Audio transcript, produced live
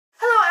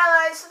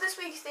guys, so this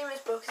week's theme is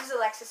books, as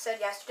Alexis said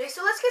yesterday,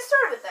 so let's get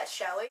started with that,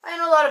 shall we? I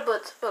know a lot of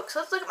books.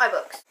 Let's look at my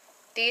books.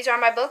 These are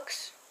my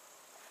books.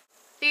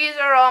 These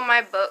are all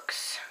my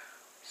books.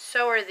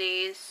 So are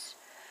these.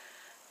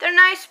 They're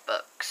nice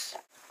books.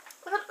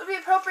 What would be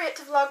appropriate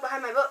to vlog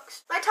behind my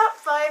books? My top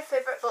 5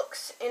 favorite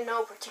books in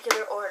no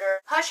particular order.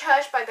 Hush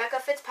Hush by Becca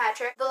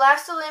Fitzpatrick, The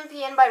Last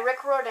Olympian by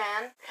Rick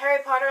Riordan,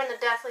 Harry Potter and the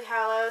Deathly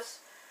Hallows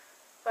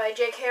by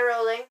J.K.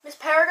 Rowling, Miss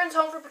Peregrine's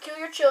Home for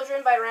Peculiar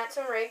Children by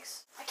Ransom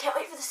Riggs. I can't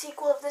wait for the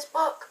sequel of this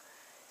book.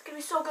 It's gonna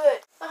be so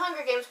good. The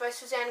Hunger Games by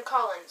Suzanne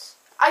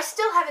Collins. I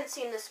still haven't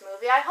seen this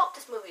movie. I hope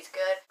this movie's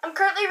good. I'm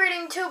currently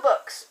reading 2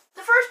 books.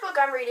 The first book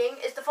I'm reading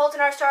is The Fault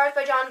in Our Stars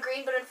by John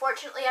Green, but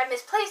unfortunately I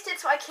misplaced it,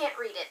 so I can't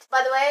read it.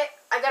 By the way,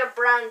 I got a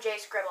brown J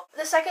scribble.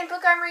 The second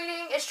book I'm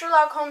reading is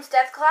Sherlock Holmes'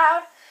 Death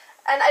Cloud,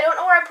 and I don't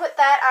know where I put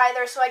that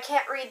either, so I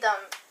can't read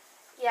them.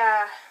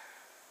 Yeah,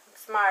 I'm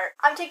smart.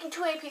 I'm taking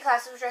 2 AP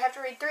classes, which I have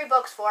to read 3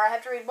 books for. I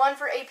have to read 1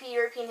 for AP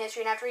European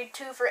History, and I have to read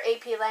 2 for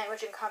AP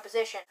Language and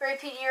Composition. For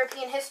AP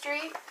European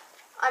History,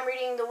 I'm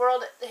reading the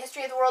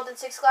history of the world in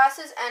 6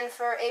 classes, and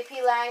for AP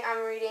Lang,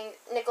 I'm reading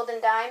Nickel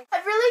and Dime. I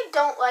really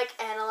don't like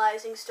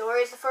analyzing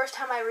stories the first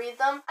time I read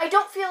them. I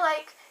don't feel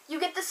like you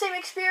get the same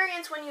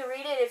experience when you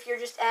read it if you're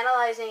just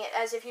analyzing it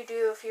as if you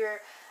do if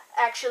you're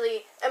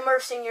actually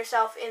immersing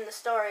yourself in the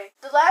story.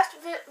 The last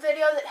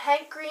video that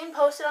Hank Green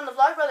posted on the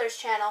VloggerAlliance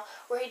channel,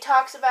 where he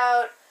talks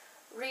about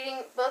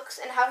reading books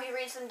and how he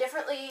reads them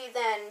differently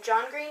than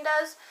John Green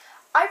does,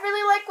 I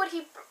really like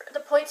the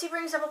points he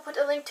brings up. I'll put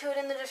a link to it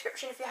in the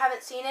description if you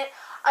haven't seen it.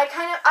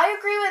 I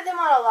agree with him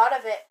on a lot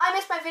of it. I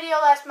missed my video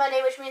last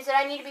Monday, which means that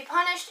I need to be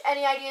punished.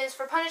 Any ideas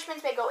for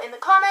punishments may go in the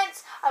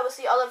comments. I will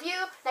see all of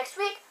you next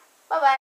week. Bye-bye.